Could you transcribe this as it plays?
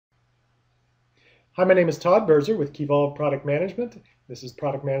Hi, my name is Todd Berzer with Kevolve Product Management. This is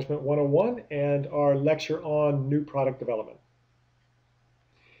Product Management 101 and our lecture on new product development.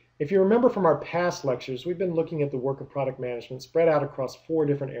 If you remember from our past lectures, we've been looking at the work of product management spread out across 4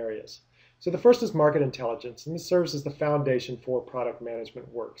 different areas. So the first is market intelligence, and this serves as the foundation for product management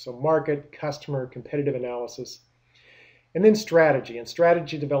work. So market, customer, competitive analysis, and then strategy and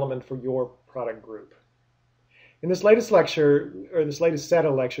strategy development for your product group. In this latest lecture, or this latest set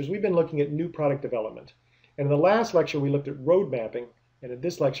of lectures, we've been looking at new product development. And in the last lecture, we looked at road mapping. And in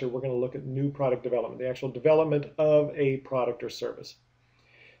this lecture, we're going to look at new product development, the actual development of a product or service.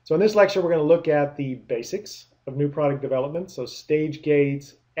 So in this lecture, we're going to look at the basics of new product development. So stage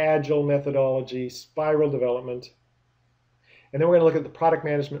gates, agile methodology, spiral development. And then we're going to look at the product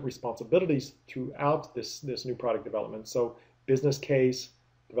management responsibilities throughout this new product development. So business case,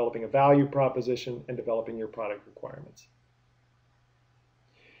 developing a value proposition, and developing your product requirements.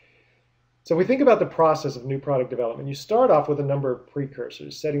 So we think about the process of new product development. You start off with a number of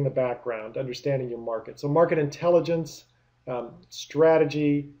precursors, setting the background, understanding your market. So market intelligence,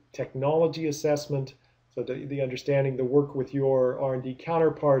 strategy, technology assessment, so the understanding, the work with your R&D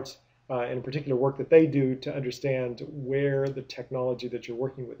counterparts, and in particular work that they do to understand where the technology that you're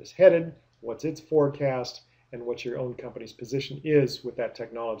working with is headed, what's its forecast, and what your own company's position is with that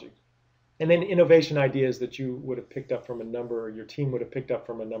technology. And then innovation ideas that you would have picked up from a number, or your team would have picked up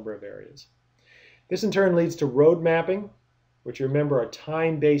from a number of areas. This in turn leads to road mapping, which you remember are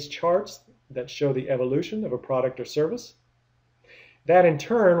time-based charts that show the evolution of a product or service. That in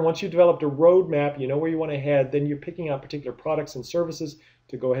turn, once you've developed a roadmap, you know where you want to head, then you're picking out particular products and services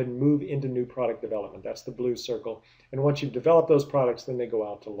to go ahead and move into new product development. That's the blue circle. And once you've developed those products, then they go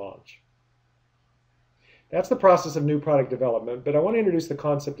out to launch. That's the process of new product development, but I want to introduce the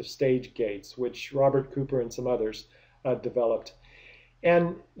concept of stage gates, which Robert Cooper and some others developed.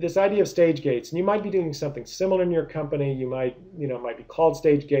 And this idea of stage gates, and you might be doing something similar in your company, it might be called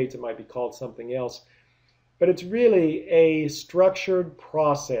stage gates, it might be called something else, but it's really a structured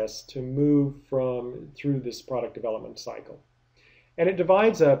process to move through this product development cycle. And it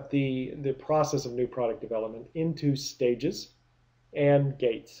divides up the process of new product development into stages and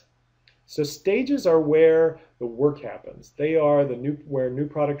gates. So stages are where the work happens. They are where new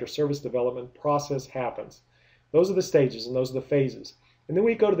product or service development process happens. Those are the stages and those are the phases. And then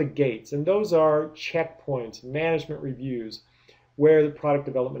we go to the gates, and those are checkpoints, management reviews, where your product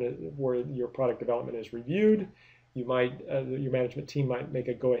development is reviewed. Your management team might make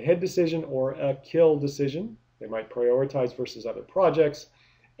a go-ahead decision or a kill decision. They might prioritize versus other projects,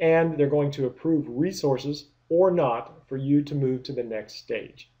 and they're going to approve resources or not for you to move to the next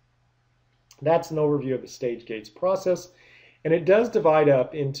stage. That's an overview of the stage gates process, and it does divide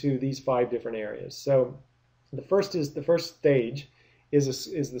up into these 5 different areas. So the first stage is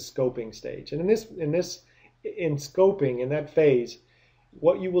the scoping stage, and in scoping, in that phase,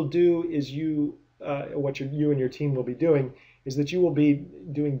 what you will do is you and your team will be doing is that you will be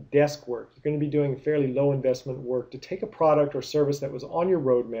doing desk work. You're going to be doing fairly low investment work to take a product or service that was on your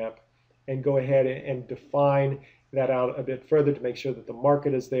roadmap and go ahead and define that out a bit further to make sure that the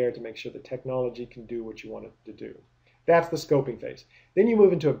market is there, to make sure the technology can do what you want it to do. That's the scoping phase. Then you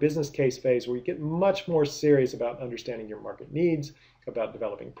move into a business case phase where you get much more serious about understanding your market needs, about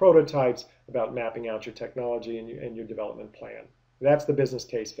developing prototypes, about mapping out your technology and your development plan. That's the business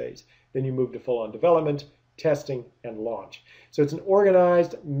case phase. Then you move to full-on development, testing, and launch. So it's an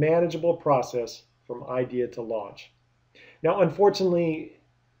organized, manageable process from idea to launch. Now, unfortunately,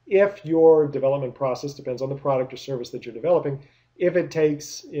 if your development process depends on the product or service that you're developing, if it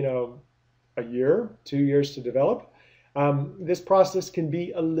takes a year, 2 years to develop, this process can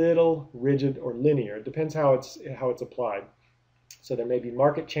be a little rigid or linear. It depends how it's applied. So there may be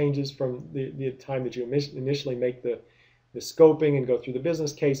market changes from the time that you initially make the scoping and go through the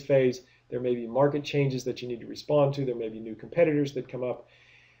business case phase. There may be market changes that you need to respond to. There may be new competitors that come up.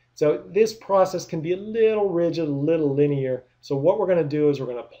 So this process can be a little rigid, a little linear. So what we're going to do is we're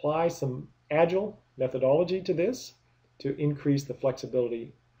going to apply some agile methodology to this to increase the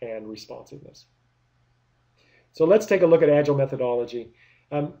flexibility and responsiveness. So let's take a look at agile methodology.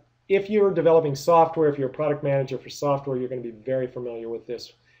 If you're developing software, if you're a product manager for software, you're going to be very familiar with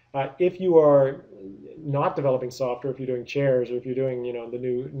this. If you are not developing software, if you're doing chairs, or if you're doing the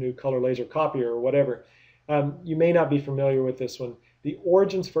new color laser copier or whatever, you may not be familiar with this one. The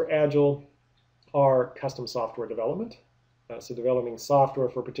origins for Agile are custom software development, so developing software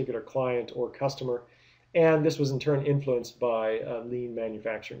for a particular client or customer, and this was in turn influenced by lean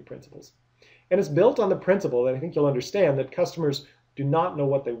manufacturing principles. And it's built on the principle that I think you'll understand that customers do not know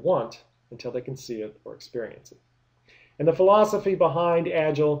what they want until they can see it or experience it. And the philosophy behind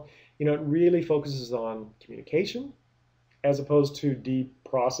Agile it really focuses on communication as opposed to deep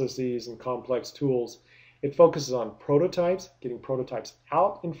processes and complex tools. It focuses on prototypes, getting prototypes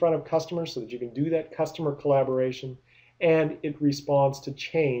out in front of customers so that you can do that customer collaboration, and it responds to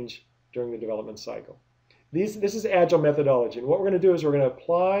change during the development cycle. This is Agile methodology, and what we're going to do is we're going to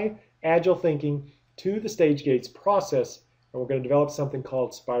apply Agile thinking to the stage gates process, and we're going to develop something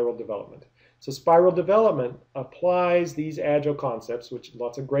called spiral development. So spiral development applies these Agile concepts, which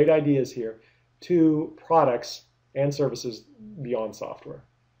lots of great ideas here, to products and services beyond software.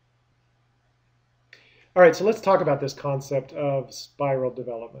 All right, so let's talk about this concept of spiral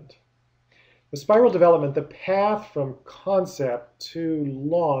development. The spiral development, the path from concept to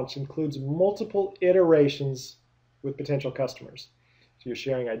launch, includes multiple iterations with potential customers. So you're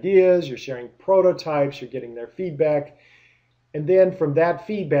sharing ideas, you're sharing prototypes, you're getting their feedback, and then from that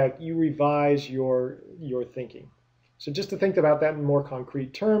feedback, you revise your thinking. So just to think about that in more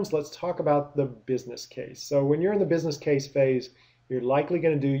concrete terms, let's talk about the business case. So when you're in the business case phase, you're likely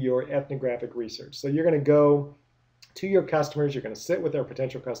going to do your ethnographic research. So you're going to go to your customers, you're going to sit with their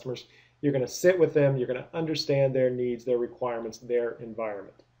potential customers, you're going to sit with them, you're going to understand their needs, their requirements, their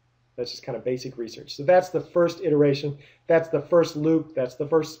environment. That's just kind of basic research. So that's the first iteration, that's the first loop, that's the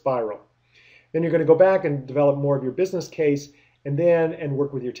first spiral. Then you're going to go back and develop more of your business case, and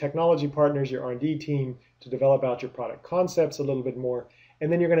work with your technology partners, your R&D team, to develop out your product concepts a little bit more.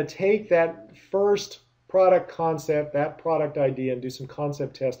 And then you're going to take that first product concept, that product idea, and do some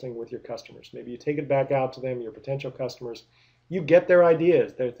concept testing with your customers. Maybe you take it back out to them, your potential customers. You get their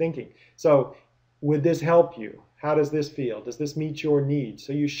ideas, their thinking. So would this help you? How does this feel? Does this meet your needs?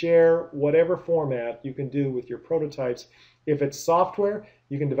 So you share whatever format you can do with your prototypes. If it's software,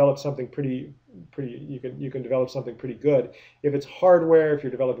 you can develop something pretty good. If it's hardware, if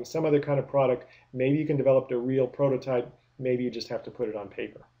you're developing some other kind of product, maybe you can develop a real prototype. Maybe you just have to put it on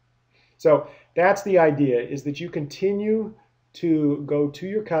paper. So that's the idea, is that you continue to go to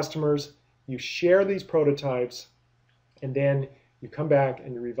your customers, you share these prototypes, and then you come back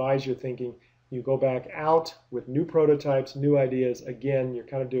and you revise your thinking. You go back out with new prototypes, new ideas. Again, you're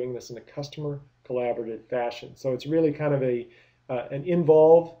kind of doing this in a customer collaborative fashion. So it's really kind of an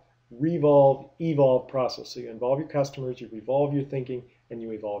involve, revolve, evolve process. So you involve your customers, you revolve your thinking, and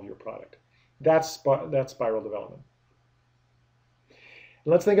you evolve your product. That's spiral development.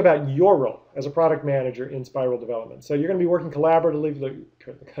 And let's think about your role as a product manager in spiral development. So you're going to be working collaboratively,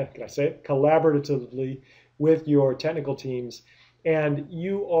 can I say it? Collaboratively with your technical teams, and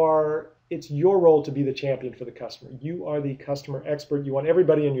it's your role to be the champion for the customer. You are the customer expert. You want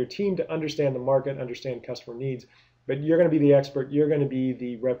everybody in your team to understand the market, understand customer needs, but you're going to be the expert. You're going to be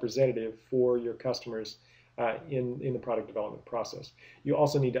the representative for your customers in the product development process. You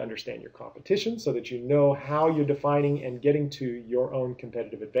also need to understand your competition so that you know how you're defining and getting to your own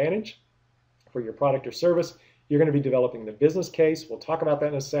competitive advantage for your product or service. You're going to be developing the business case. We'll talk about that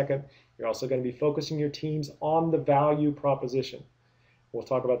in a second. You're also going to be focusing your teams on the value proposition. We'll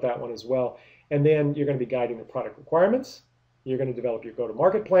talk about that one as well. And then you're going to be guiding the product requirements. You're going to develop your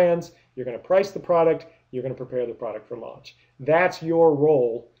go-to-market plans. You're going to price the product. You're going to prepare the product for launch. That's your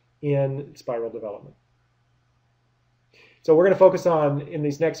role in spiral development. So we're going to focus on, in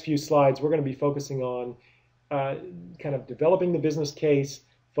these next few slides, we're going to be focusing on kind of developing the business case,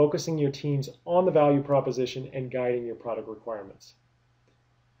 focusing your teams on the value proposition, and guiding your product requirements.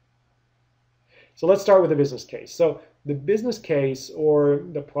 So let's start with the business case. So the business case, or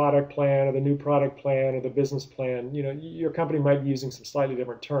the product plan, or the new product plan, or the business plan, your company might be using some slightly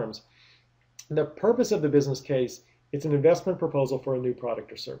different terms. The purpose of the business case, it's an investment proposal for a new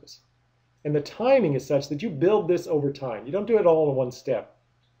product or service. And the timing is such that you build this over time. You don't do it all in one step.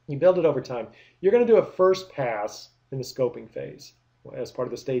 You build it over time. You're going to do a first pass in the scoping phase as part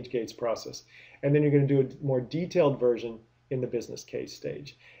of the stage gates process. And then you're going to do a more detailed version in the business case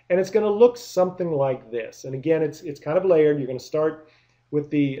stage. And it's going to look something like this. And again, it's kind of layered. You're going to start with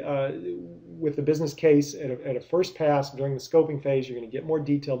the business case at a first pass during the scoping phase. You're going to get more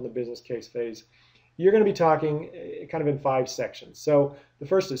detailed in the business case phase. You're going to be talking kind of in 5 sections. So the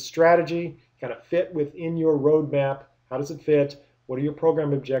first is strategy, kind of fit within your roadmap. How does it fit? What are your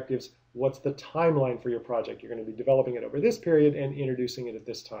program objectives? What's the timeline for your project? You're going to be developing it over this period and introducing it at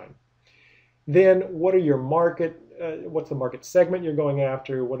this time. Then what are your what's the market segment you're going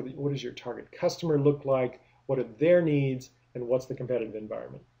after? What does your target customer look like? What are their needs? And what's the competitive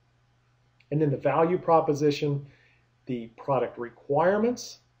environment? And then the value proposition, the product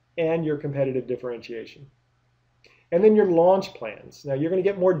requirements, and your competitive differentiation. And then your launch plans. Now you're going to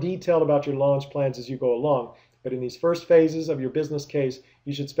get more detailed about your launch plans as you go along, but in these first phases of your business case,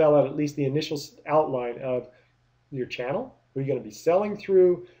 you should spell out at least the initial outline of your channel, who you're going to be selling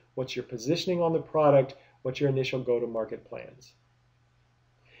through, what's your positioning on the product, what's your initial go-to-market plans.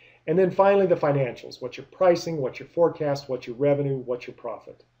 And then finally, the financials. What's your pricing, what's your forecast, what's your revenue, what's your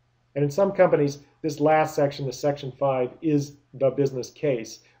profit. And in some companies, this last section, the section 5, is the business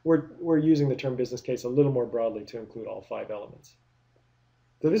case. We're using the term business case a little more broadly to include all 5 elements.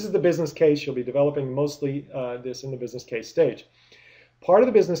 So this is the business case. You'll be developing mostly this in the business case stage. Part of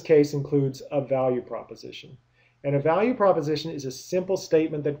the business case includes a value proposition. And a value proposition is a simple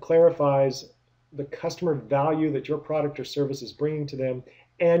statement that clarifies the customer value that your product or service is bringing to them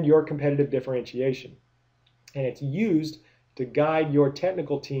and your competitive differentiation. And it's used to guide your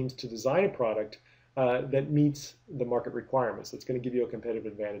technical teams to design a product that meets the market requirements. That's going to give you a competitive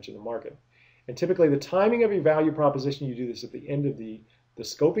advantage in the market. And typically the timing of your value proposition, you do this at the end of the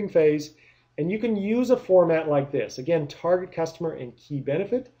scoping phase. And you can use a format like this. Again, target customer and key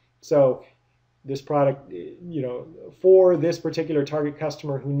benefit. So this product, for this particular target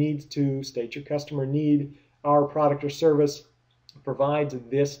customer who needs to state your customer need, our product or service provides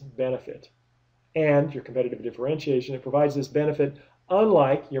this benefit. And your competitive differentiation, it provides this benefit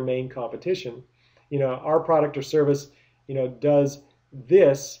unlike your main competition. Our product or service, does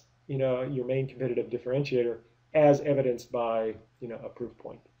this, your main competitive differentiator, as evidenced by, a proof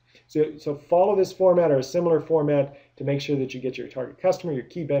point. So follow this format or a similar format to make sure that you get your target customer, your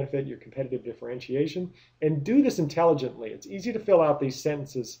key benefit, your competitive differentiation, and do this intelligently. It's easy to fill out these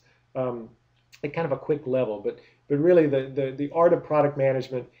sentences at kind of a quick level, but really the art of product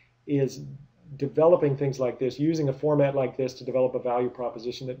management is developing things like this, using a format like this to develop a value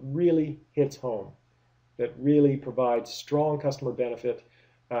proposition that really hits home, that really provides strong customer benefit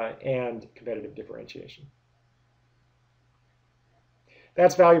and competitive differentiation.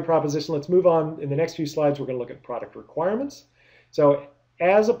 That's value proposition. Let's move on. In the next few slides, we're going to look at product requirements. So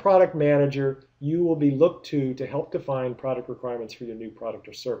as a product manager, you will be looked to help define product requirements for your new product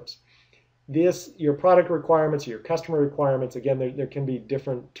or service. Your product requirements, your customer requirements, again, there can be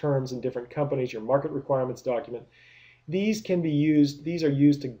different terms in different companies, your market requirements document. These are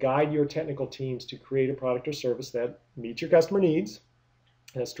used to guide your technical teams to create a product or service that meets your customer needs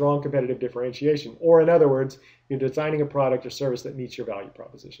and a strong competitive differentiation. Or in other words, you're designing a product or service that meets your value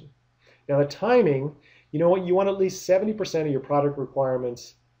proposition. Now the timing, you want at least 70% of your product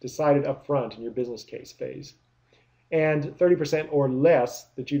requirements decided up front in your business case phase, and 30% or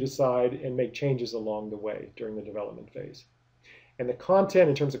less that you decide and make changes along the way during the development phase. And the content,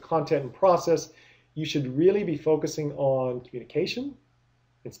 in terms of content and process, you should really be focusing on communication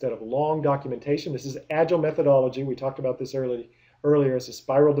instead of long documentation. This is agile methodology. We talked about this earlier. It's a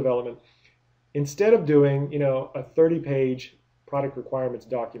spiral development. Instead of doing, a 30-page product requirements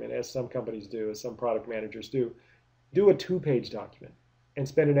document, as some companies do, as some product managers do a 2-page document and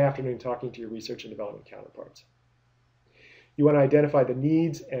spend an afternoon talking to your research and development counterparts. You want to identify the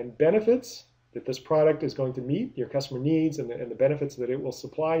needs and benefits that this product is going to meet, your customer needs and the benefits that it will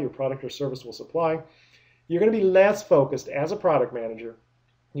supply, your product or service will supply. You're going to be less focused as a product manager.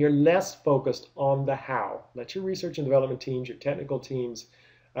 You're less focused on the how. Let your research and development teams, your technical teams,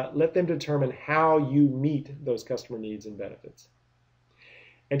 let them determine how you meet those customer needs and benefits.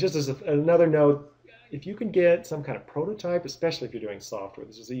 And just as another note, if you can get some kind of prototype, especially if you're doing software,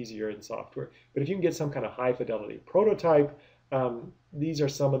 this is easier in software, but if you can get some kind of high fidelity prototype, these are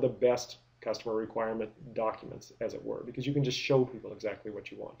some of the best customer requirement documents, as it were, because you can just show people exactly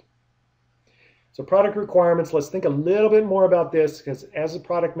what you want. So product requirements, let's think a little bit more about this, because as a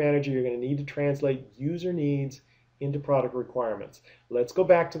product manager, you're going to need to translate user needs into product requirements. Let's go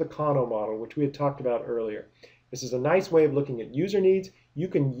back to the Kano model, which we had talked about earlier. This is a nice way of looking at user needs. You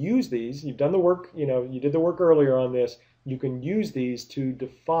can use these. You've done the work, you did the work earlier on this. You can use these to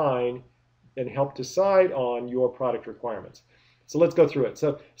define and help decide on your product requirements. So let's go through it.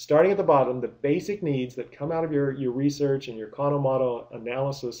 So starting at the bottom, the basic needs that come out of your research and your Kano model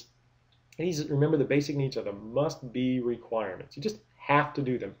analysis. Remember, the basic needs are the must-be requirements. You just have to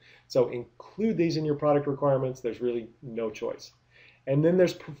do them. So include these in your product requirements. There's really no choice. And then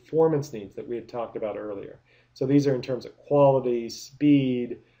there's performance needs that we had talked about earlier. So these are in terms of quality,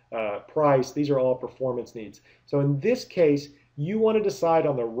 speed, price. These are all performance needs. So in this case, you want to decide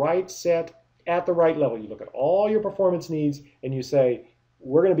on the right set at the right level. You look at all your performance needs and you say,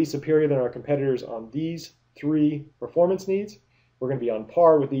 we're going to be superior than our competitors on these 3 performance needs. We're going to be on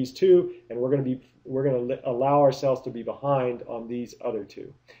par with these 2, and we're going to allow ourselves to be behind on these other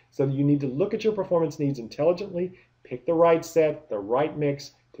 2. So you need to look at your performance needs intelligently, pick the right set, the right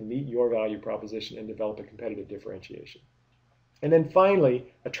mix to meet your value proposition and develop a competitive differentiation. And then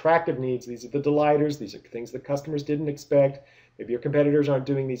finally, attractive needs. These are the delighters. These are things that customers didn't expect. Maybe your competitors aren't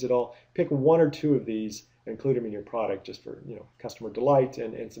doing these at all. Pick 1 or 2 of these and include them in your product just for customer delight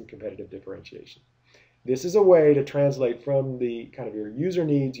and some competitive differentiation. This is a way to translate from the kind of your user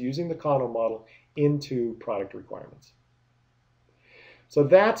needs using the Kano model into product requirements. So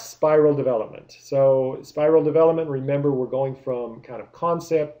that's spiral development. So spiral development, remember, we're going from kind of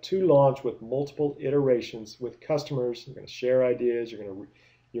concept to launch with multiple iterations with customers. You're going to share ideas.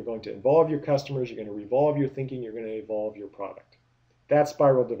 You're going to involve your customers. You're going to revolve your thinking. You're going to evolve your product. That's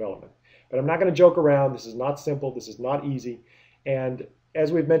spiral development. But I'm not going to joke around. This is not simple. This is not easy. And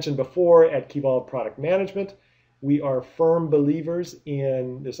as we've mentioned before at Kevolve Product Management, we are firm believers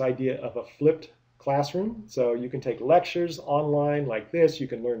in this idea of a flipped classroom. So you can take lectures online like this, you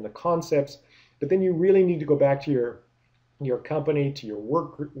can learn the concepts, but then you really need to go back to your company, to your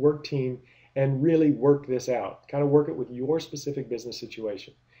work team, and really work this out. Kind of work it with your specific business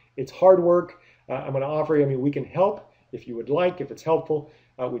situation. It's hard work. I'm going to offer you, we can help if you would like, if it's helpful.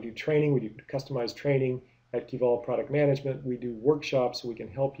 We do training, we do customized training at Kevolve Product Management. We do workshops so we can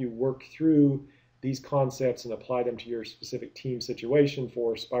help you work through these concepts and apply them to your specific team situation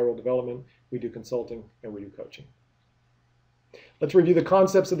for spiral development. We do consulting and we do coaching. Let's review the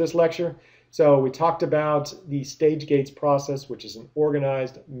concepts of this lecture. So we talked about the stage gates process, which is an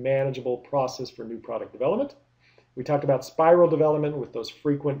organized, manageable process for new product development. We talked about spiral development with those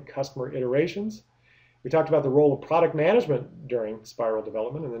frequent customer iterations. We talked about the role of product management during spiral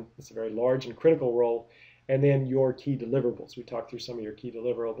development, and then it's a very large and critical role. And then your key deliverables. We talked through some of your key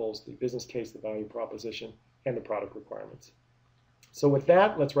deliverables, the business case, the value proposition, and the product requirements. So with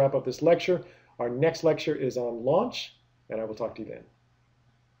that, let's wrap up this lecture. Our next lecture is on launch, and I will talk to you then.